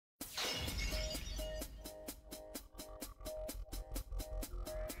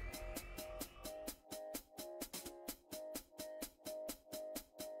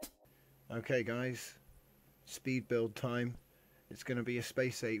Okay guys, speed build time. It's going to be a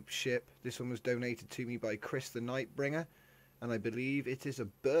Space Ape ship. This one was donated to me by Chris the Nightbringer, and I believe it is a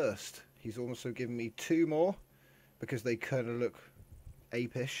burst. He's also given me two more because they kind of look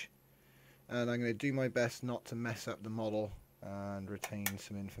apish, and I'm going to do my best not to mess up the model and retain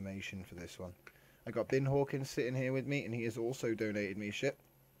some information for this one. I got BinHawkins sitting here with me, and he has also donated me a ship,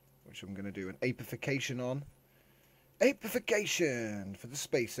 which I'm going to do an apeification on. Apeification for the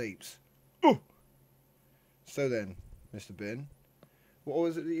Space Apes. Ooh! So then, Mr. Bin, what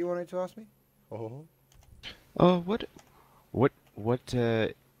was it that you wanted to ask me? Oh. How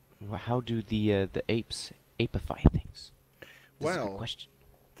do the apes apeify things? This is a good Well, question.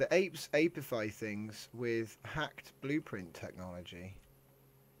 the apes apeify things with hacked blueprint technology.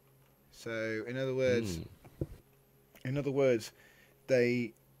 So, in other words,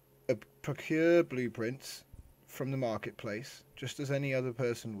 they procure blueprints from the marketplace, just as any other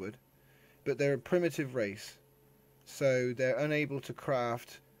person would, but they're a primitive race, so they're unable to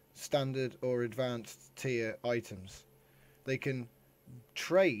craft standard or advanced tier items. They can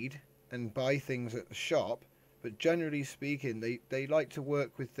trade and buy things at the shop, but generally speaking, they like to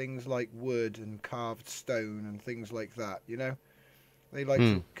work with things like wood and carved stone and things like that, you know? They like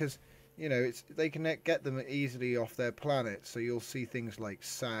to, because, you know, they can get them easily off their planet, so you'll see things like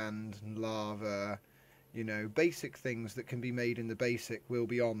sand and lava, you know, basic things that can be made in the basic will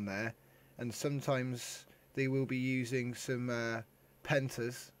be on there, and sometimes they will be using some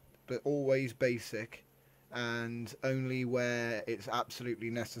pentas, but always basic, and only where it's absolutely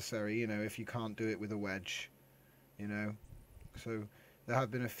necessary, you know, if you can't do it with a wedge, you know. So there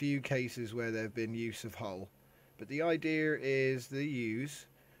have been a few cases where there have been use of hull, but the idea is they use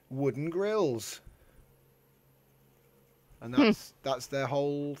wooden grills, and that's their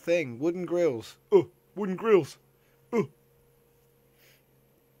whole thing. Wooden grills. Oh, wooden grills. Oh.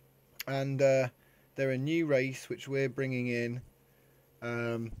 And they're a new race which we're bringing in.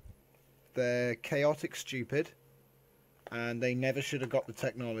 They're chaotic stupid, and they never should have got the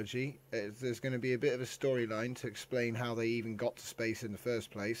technology. There's going to be a bit of a storyline to explain how they even got to space in the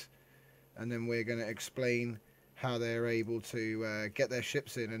first place, and then we're going to explain how they're able to get their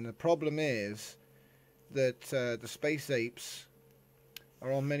ships in. And the problem is that the space apes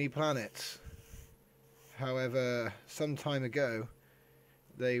are on many planets. However, some time ago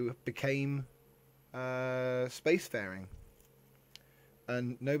they became spacefaring,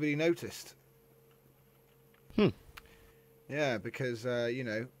 and nobody noticed. Yeah, because you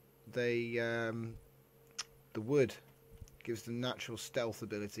know, they the wood gives them natural stealth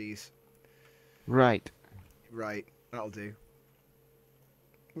abilities. Right. Right, that'll do.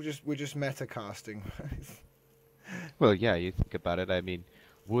 We're just meta casting. Well, yeah, you think about it. I mean,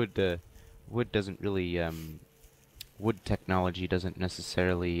 wood doesn't really wood technology doesn't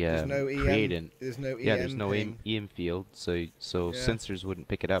necessarily There's no create EM. There's no EM. yeah, there's no ping. EM field, so Yeah. sensors wouldn't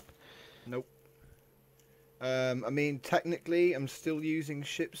pick it up. Nope. I mean, technically, I'm still using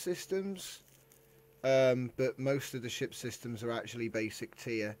ship systems, but most of the ship systems are actually basic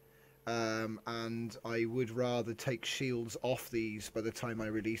tier, and I would rather take shields off these by the time I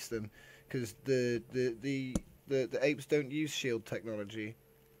release them, because the apes don't use shield technology.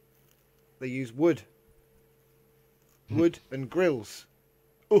 They use wood. Wood and grills.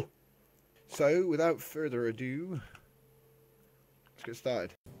 Oh. So, without further ado, let's get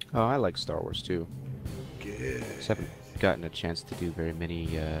started. Oh, I like Star Wars too. Good. Just haven't gotten a chance to do very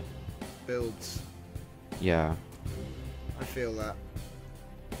many. Builds. Yeah. I feel that.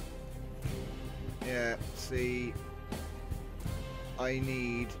 Yeah, see, I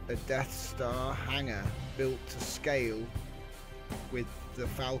need a Death Star hangar built to scale with the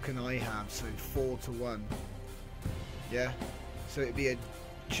Falcon I have, so 4:1. Yeah, so it'd be a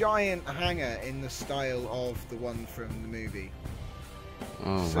giant hangar in the style of the one from the movie.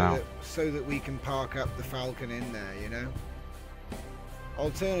 Oh, wow. So that we can park up the Falcon in there, you know.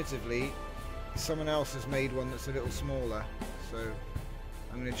 Alternatively, someone else has made one that's a little smaller, so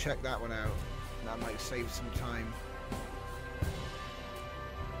I'm going to check that one out. That might save some time.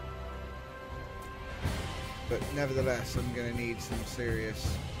 But nevertheless, I'm going to need some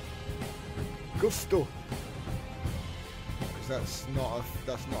serious gusto, because that's not a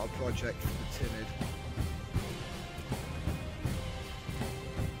project for the timid.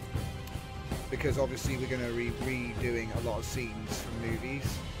 Because obviously we're going to be redoing a lot of scenes from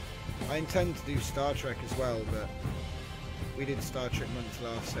movies. I intend to do Star Trek as well, but we did Star Trek month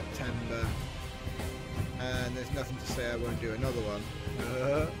last September, and there's nothing to say I won't do another one.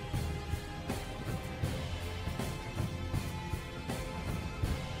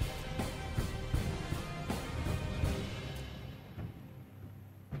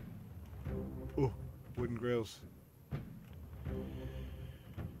 grills.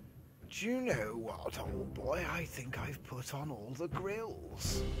 Do you know what, old boy? I think I've put on all the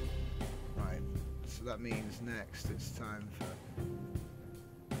grills. Right, so that means next it's time for...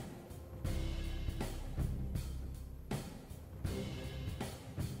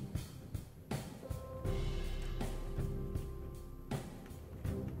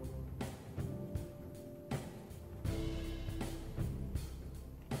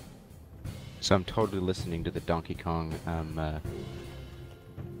 So I'm totally listening to the Donkey Kong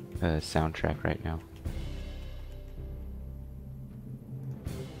soundtrack right now.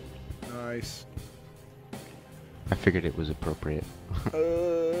 Nice. I figured it was appropriate.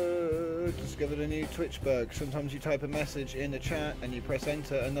 Discovered a new Twitch bug. Sometimes you type a message in the chat and you press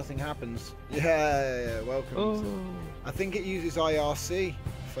enter and nothing happens. Yeah, welcome. Oh. I think it uses IRC,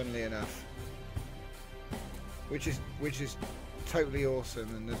 funnily enough. Which is totally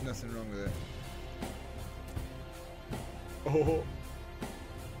awesome and there's nothing wrong with it. Oh.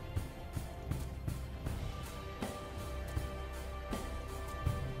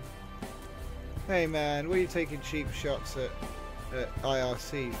 Hey man, what are you taking cheap shots at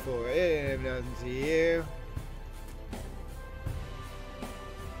IRC for? It ain't nothing to you.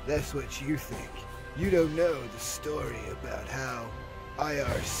 That's what you think. You don't know the story about how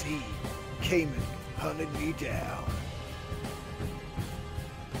IRC came and hunted me down.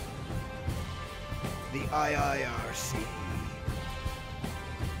 The IIRC.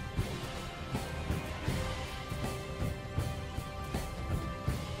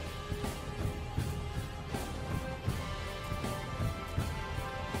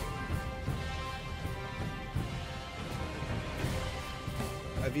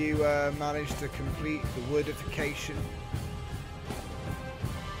 Have you managed to complete the woodification?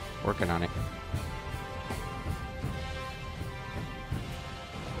 Working on it.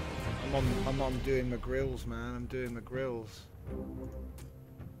 I'm doing my grills, man. I'm doing my grills.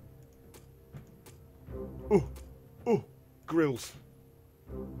 Oh, grills.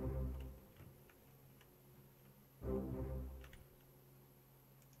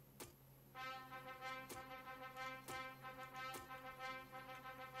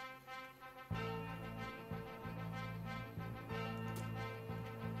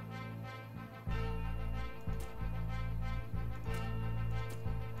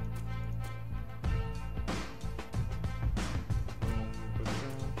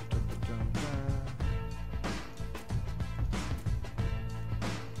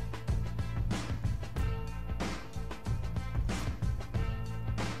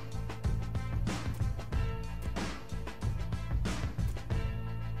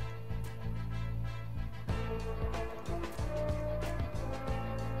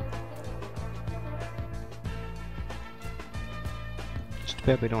 Just too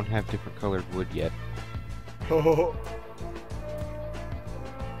bad we don't have different colored wood yet. Oh.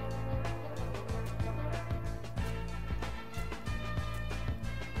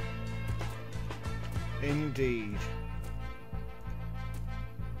 Indeed.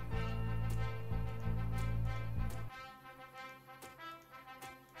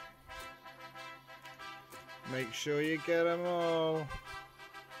 Make sure you get them all.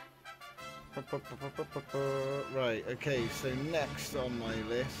 Right, okay, so next on my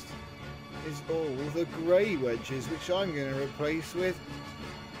list is all the grey wedges, which I'm going to replace with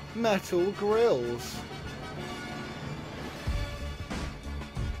metal grills.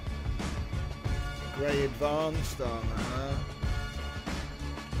 Grey Advanced armour.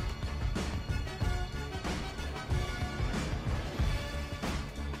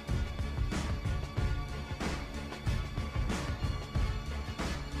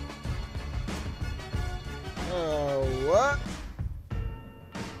 Oh, what?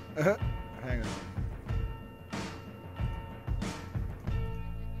 Hang on.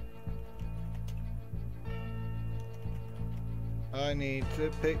 I need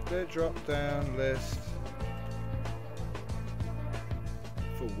to pick the drop-down list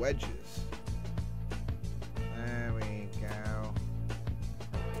for wedges. There we go.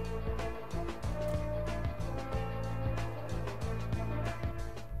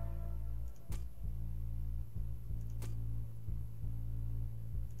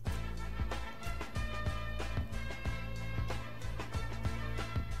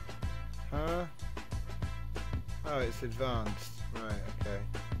 Huh? Oh, it's advanced. Right, okay.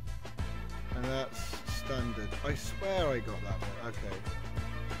 And that's standard. I swear I got that bit. Okay.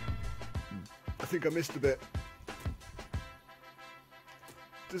 I think I missed a bit.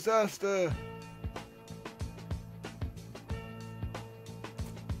 Disaster!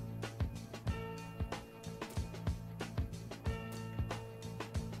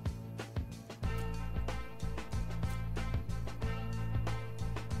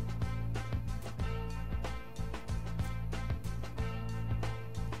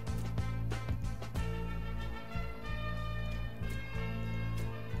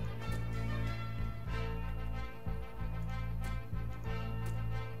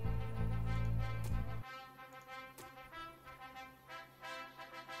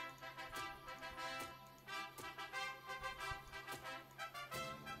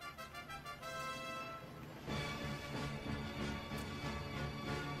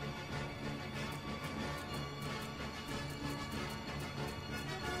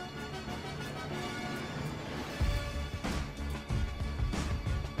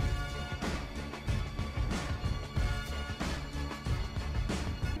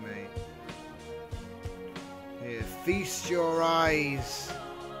 Feast your eyes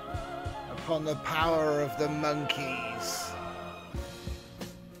upon the power of the monkeys.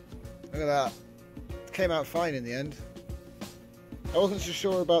 Look at that. It came out fine in the end. I wasn't so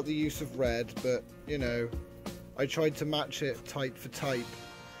sure about the use of red, but, you know, I tried to match it type for type.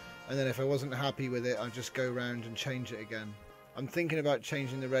 And then if I wasn't happy with it, I'd just go around and change it again. I'm thinking about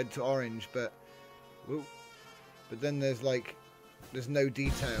changing the red to orange, but... Whoop, but then there's no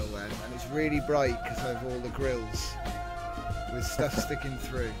detail then. And it's really bright because I have all the grills with stuff sticking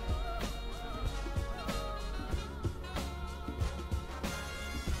through.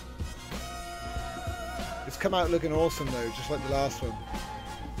 It's come out looking awesome though, just like the last one.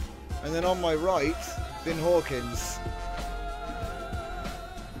 And then on my right, BinHawkins.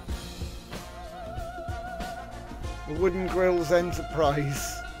 The Wooden Grills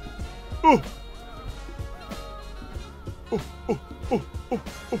Enterprise. Oh! Oh, oh, oh, oh,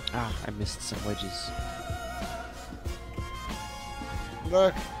 oh. Ah, I missed some wedges.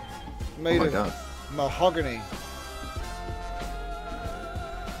 Look, made Oh my of God. mahogany.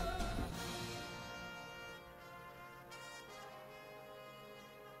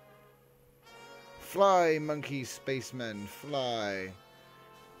 Fly, monkey spacemen, fly.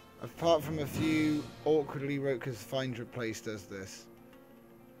 Apart from a few awkwardly wrote, because Find Replace does this.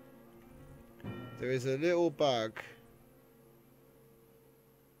 There is a little bug.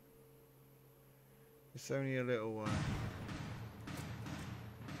 It's only a little one.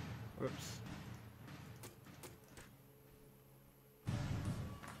 Whoops.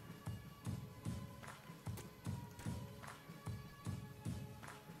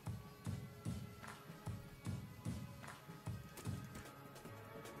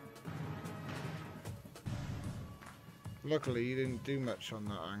 Luckily, you didn't do much on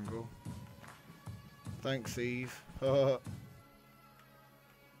that angle. Thanks, Eve. Love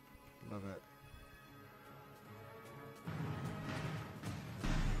it.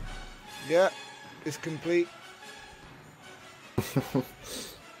 Yeah, it's complete.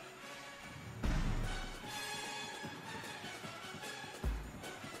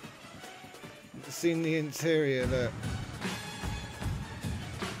 Seen the interior, look.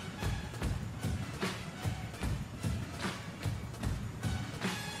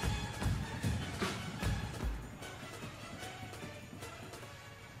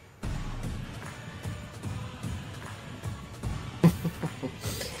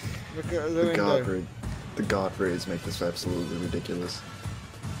 Look at the window. The God rays make this absolutely ridiculous.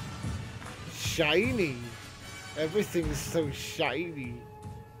 Shiny. Everything's so shiny.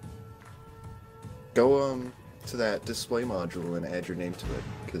 Go to that display module and add your name to it,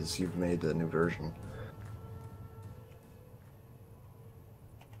 because you've made a new version.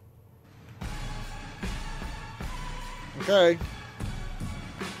 Okay.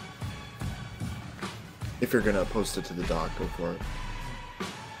 If you're gonna post it to the doc, go for it.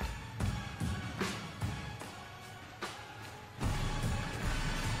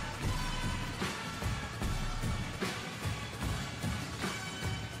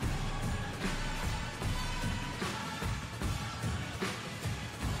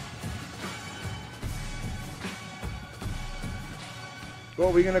 What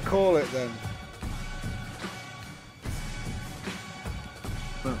are we going to call it then?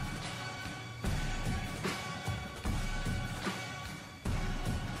 Oh.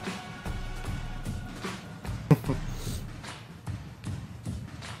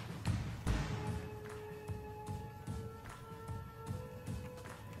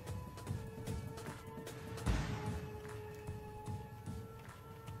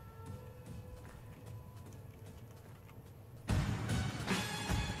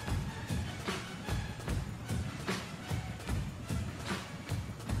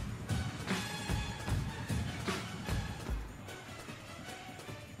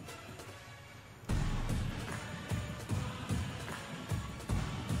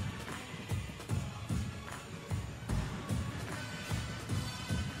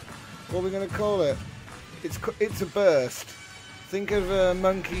 What are we going to call it? It's a burst. Think of a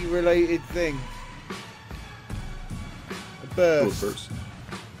monkey-related thing. A burst. To a burst.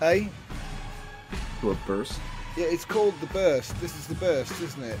 Eh? To a burst. Yeah, it's called the burst. This is the burst,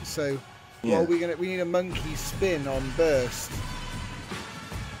 isn't it? So, Yeah. what are we gonna? We need a monkey spin on burst.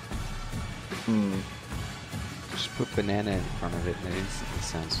 Hmm. Just put banana in front of it and it instantly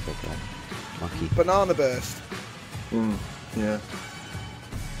sounds like a monkey. Banana burst. Hmm. Yeah.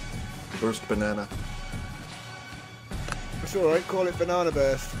 Burst banana. It's all right. Call it banana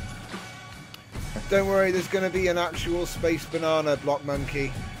burst. Don't worry. There's going to be an actual space banana block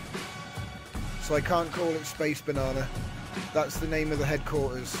monkey. So I can't call it space banana. That's the name of the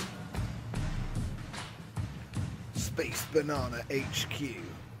headquarters. Space Banana HQ.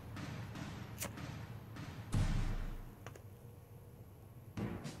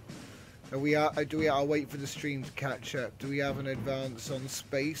 I'll wait for the stream to catch up. Do we have an advance on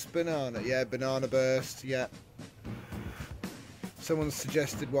Space Banana? Yeah, Banana Burst, yeah. Someone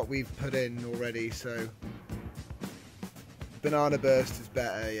suggested what we've put in already, so... Banana Burst is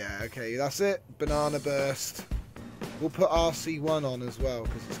better, yeah, okay, that's it. Banana Burst. We'll put RC1 on as well,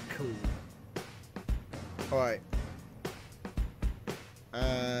 because it's cool. Alright.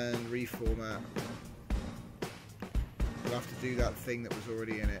 And reformat. We'll have to do that thing that was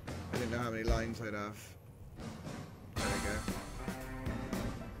already in it. I didn't know how many lines I'd have. There we go.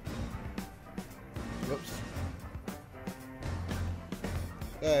 Whoops.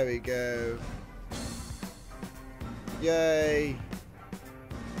 There we go. Yay!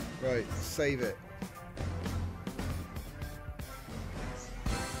 Right, save it.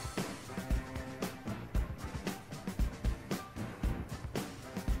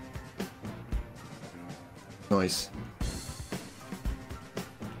 Nice.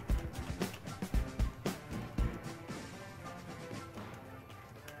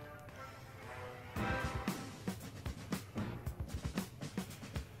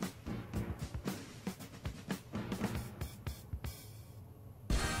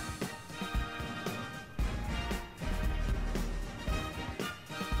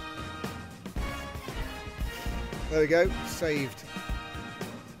 There we go, saved.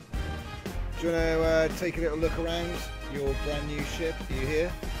 Do you want to take a little look around your brand new ship? Are you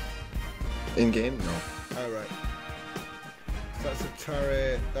here? In game? No. Oh, right. So that's a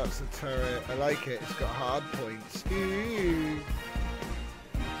turret, that's a turret. I like it, it's got hard points. Ooh.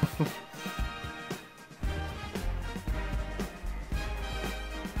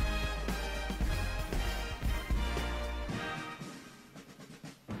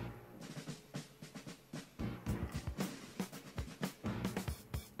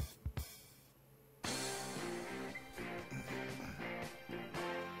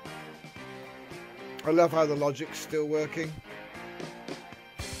 I love how the logic's still working.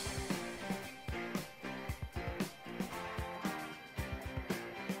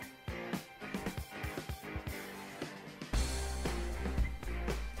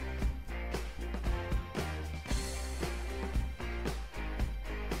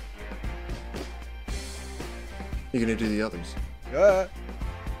 You're gonna do the others? Yeah.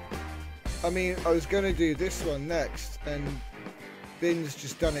 I mean, I was going to do this one next, and Bin's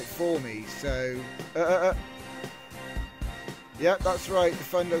just done it for me, so... Yeah, that's right, the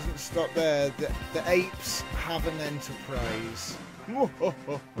fun doesn't stop there. The apes have an enterprise.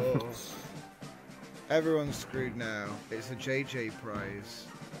 Everyone's screwed now. It's a JJ prize.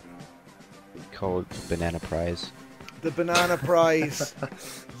 Called the Banana Prize. The Banana Prize!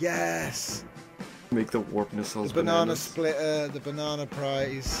 Yes! Make the warp missiles The Banana bananas. Splitter, the Banana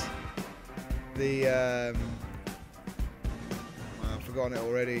Prize, the... I've forgotten it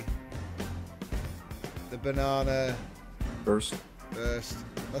already. The Banana... Burst. Burst.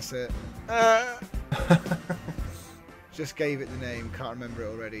 That's it. Just gave it the name. Can't remember it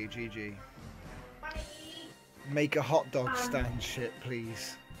already. GG. Make a hot dog stand shit,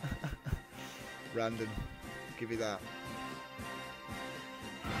 please. Random. Give you that.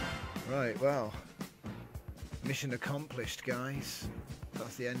 Right, well. Mission accomplished, guys.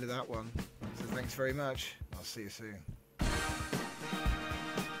 That's the end of that one. So thanks very much. I'll see you soon.